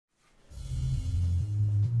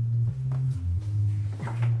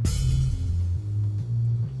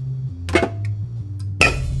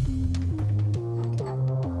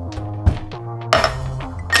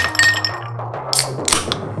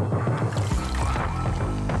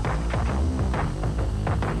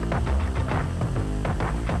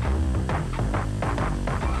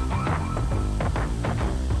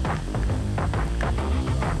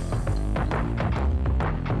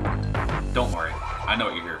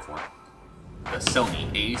for. The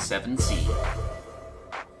Sony A7C.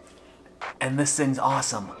 And this thing's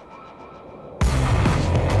awesome.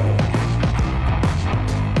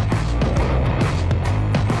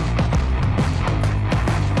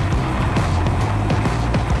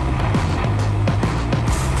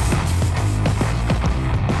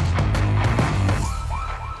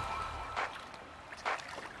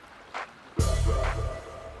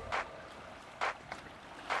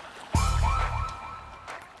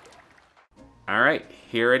 Alright,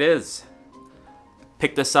 here it is.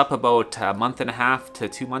 Picked this up about a month and a half to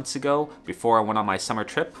 2 months ago before I went on my summer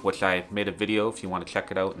trip, which I made a video if you want to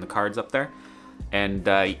check it out in the cards up there. And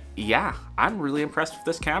yeah, I'm really impressed with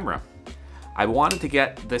this camera. I wanted to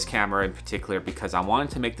get this camera in particular because I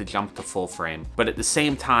wanted to make the jump to full frame, but at the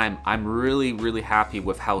same time, I'm really happy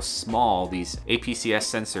with how small these aps-c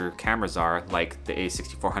sensor cameras are, like the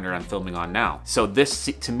A6400 I'm filming on now. So this,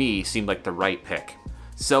 to me, seemed like the right pick.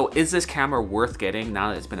 So is this camera worth getting now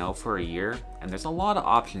that it's been out for a year? And there's a lot of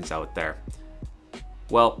options out there.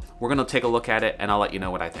 Well, we're gonna take a look at it and I'll let you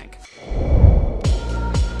know what I think.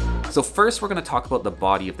 So first we're gonna talk about the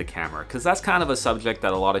body of the camera, because that's kind of a subject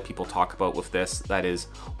that a lot of people talk about with this. That is,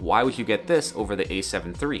 why would you get this over the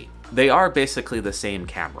A7 III? They are basically the same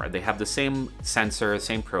camera. They have the same sensor,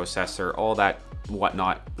 same processor, all that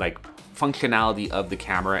whatnot, like functionality of the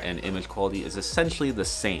camera and image quality is essentially the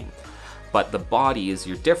same. But the body is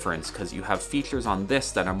your difference because you have features on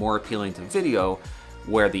this that are more appealing to video,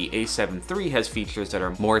 where the A7 III has features that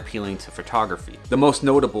are more appealing to photography. The most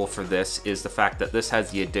notable for this is the fact that this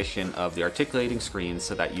has the addition of the articulating screen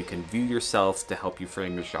so that you can view yourself to help you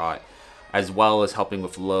frame your shot, as well as helping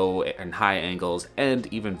with low and high angles and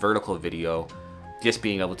even vertical video, just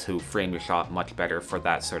being able to frame your shot much better for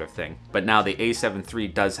that sort of thing. But now the A7 III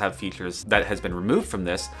does have features that has been removed from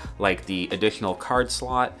this, like the additional card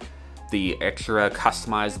slot, the extra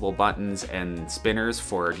customizable buttons and spinners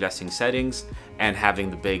for adjusting settings, and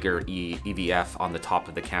having the bigger EVF on the top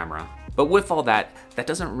of the camera. But with all that, that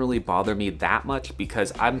doesn't really bother me that much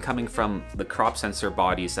because I'm coming from the crop sensor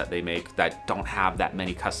bodies that they make that don't have that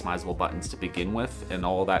many customizable buttons to begin with and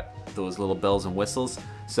all that, those little bells and whistles.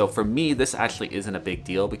 So for me, this actually isn't a big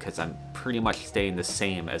deal because I'm pretty much staying the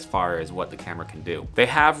same as far as what the camera can do. They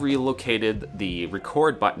have relocated the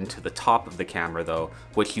record button to the top of the camera though,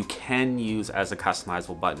 which you can use as a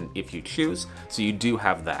customizable button if you choose, so you do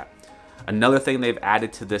have that. Another thing they've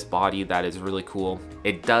added to this body that is really cool,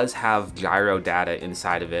 it does have gyro data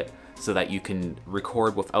inside of it so that you can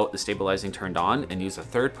record without the stabilizing turned on and use a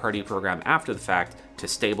third-party program after the fact to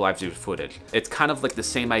stabilize your footage. It's kind of like the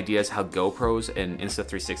same idea as how GoPros and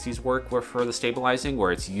Insta360s work for the stabilizing,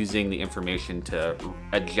 where it's using the information to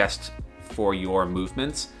adjust for your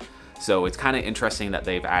movements. So it's kind of interesting that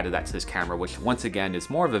they've added that to this camera, which once again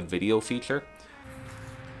is more of a video feature.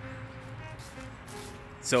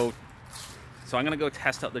 So I'm gonna go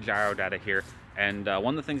test out the gyro data here. And one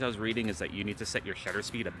of the things I was reading is that you need to set your shutter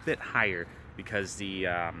speed a bit higher because the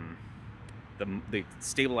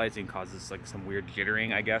stabilizing causes like some weird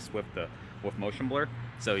jittering, I guess, with motion blur.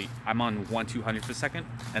 So I'm on 1/200th a second.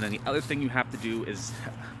 And then the other thing you have to do is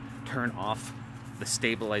turn off the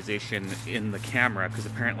stabilization in the camera because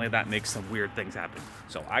apparently that makes some weird things happen.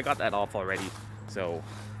 So I got that off already. So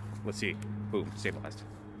let's see. Boom, stabilized.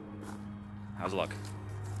 How's it look?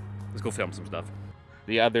 Let's go film some stuff.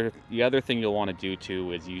 The other thing you'll want to do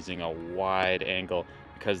too is using a wide angle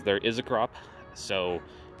because there is a crop, so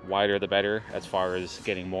wider the better as far as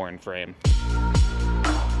getting more in frame.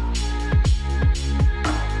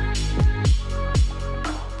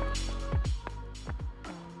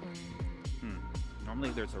 Normally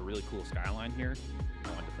there's a really cool skyline here. I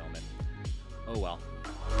want to film it. Oh well.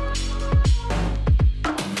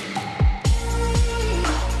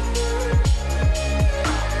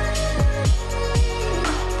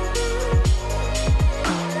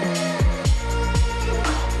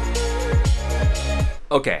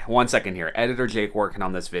 Okay, 1 second here. Editor Jake working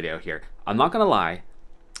on this video here. I'm not gonna lie,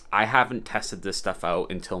 I haven't tested this stuff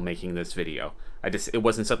out until making this video. It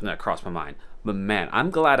wasn't something that crossed my mind. But man, I'm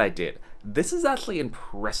glad I did. This is actually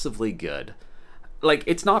impressively good. Like,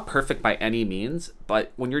 it's not perfect by any means,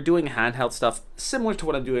 but when you're doing handheld stuff similar to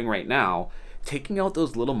what I'm doing right now, taking out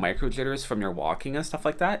those little micro jitters from your walking and stuff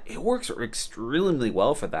like that, it works extremely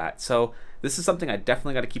well for that. So this is something I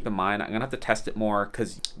definitely got to keep in mind. I'm gonna have to test it more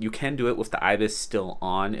because you can do it with the IBIS still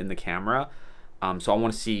on in the camera. So I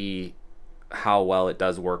want to see how well it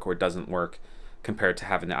does work or it doesn't work compared to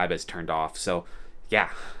having the IBIS turned off. So yeah,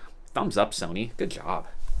 thumbs up Sony, good job.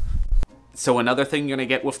 So another thing you're gonna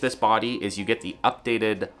get with this body is you get the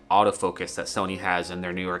updated autofocus that Sony has in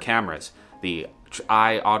their newer cameras. The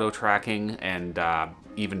eye auto tracking and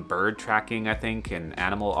even bird tracking, I think, and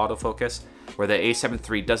animal autofocus, where the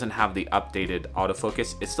A7 III doesn't have the updated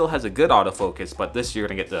autofocus. It still has a good autofocus, but this you're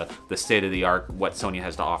gonna get the state-of-the-art what Sony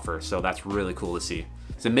has to offer, so that's really cool to see.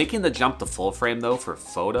 So making the jump to full frame though for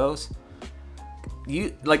photos,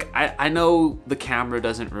 I know the camera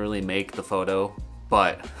doesn't really make the photo,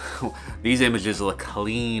 but these images look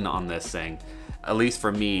clean on this thing. At least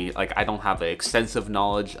for me, like, I don't have an extensive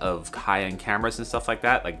knowledge of high-end cameras and stuff like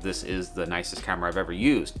that. Like, this is the nicest camera I've ever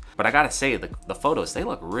used. But I gotta say, the photos, they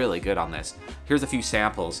look really good on this. Here's a few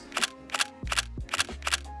samples.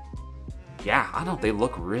 Yeah, I don't know, they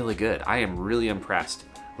look really good. I am really impressed.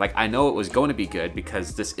 Like, I know it was going to be good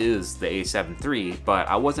because this is the A7 III, but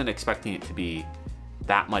I wasn't expecting it to be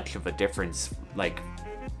that much of a difference, like,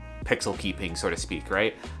 pixel keeping, so to speak,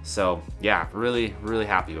 right? So yeah, really, really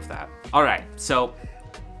happy with that. All right, so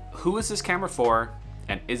who is this camera for,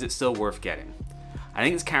 and is it still worth getting? I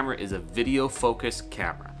think this camera is a video focused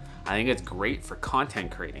camera. I think it's great for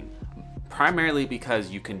content creating, primarily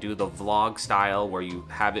because you can do the vlog style where you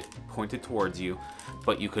have it pointed towards you,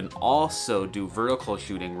 but you can also do vertical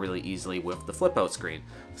shooting really easily with the flip out screen.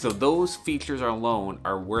 So those features alone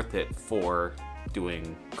are worth it for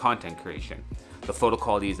doing content creation. The photo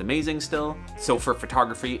quality is amazing still, so for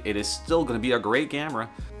photography, it is still gonna be a great camera.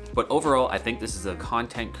 But overall, I think this is a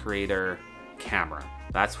content creator camera.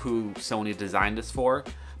 That's who Sony designed this for.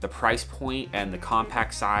 The price point and the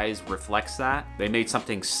compact size reflects that. They made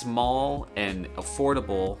something small and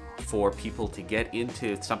affordable for people to get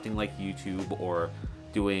into something like YouTube or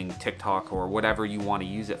doing TikTok or whatever you want to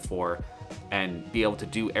use it for, and be able to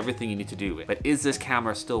do everything you need to do. But is this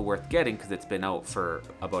camera still worth getting? Because it's been out for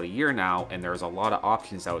about a year now, and there's a lot of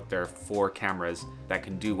options out there for cameras that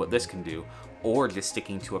can do what this can do, or just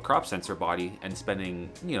sticking to a crop sensor body and spending,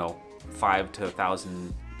 you know, $5 to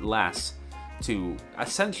 $1,000 less to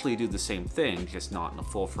essentially do the same thing, just not in a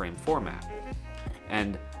full frame format.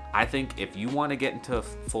 And I think if you want to get into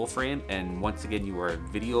full frame, and once again you are a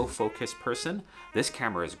video focused person, this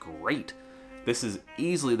camera is great. This is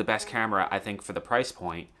easily the best camera, I think, for the price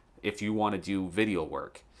point if you want to do video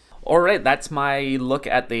work. Alright, that's my look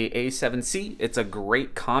at the A7C. It's a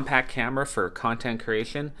great compact camera for content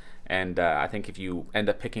creation, and I think if you end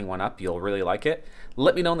up picking one up, you'll really like it.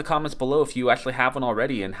 Let me know in the comments below if you actually have one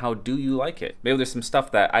already and how do you like it. Maybe there's some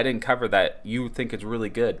stuff that I didn't cover that you think is really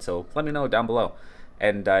good, so let me know down below.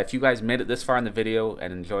 And if you guys made it this far in the video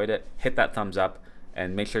and enjoyed it, hit that thumbs up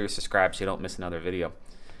and make sure you're subscribed so you don't miss another video.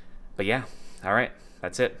 But yeah, alright,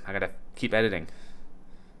 that's it. I gotta keep editing.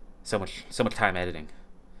 So much time editing.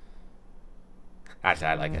 Actually,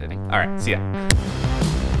 I like editing. Alright, see ya.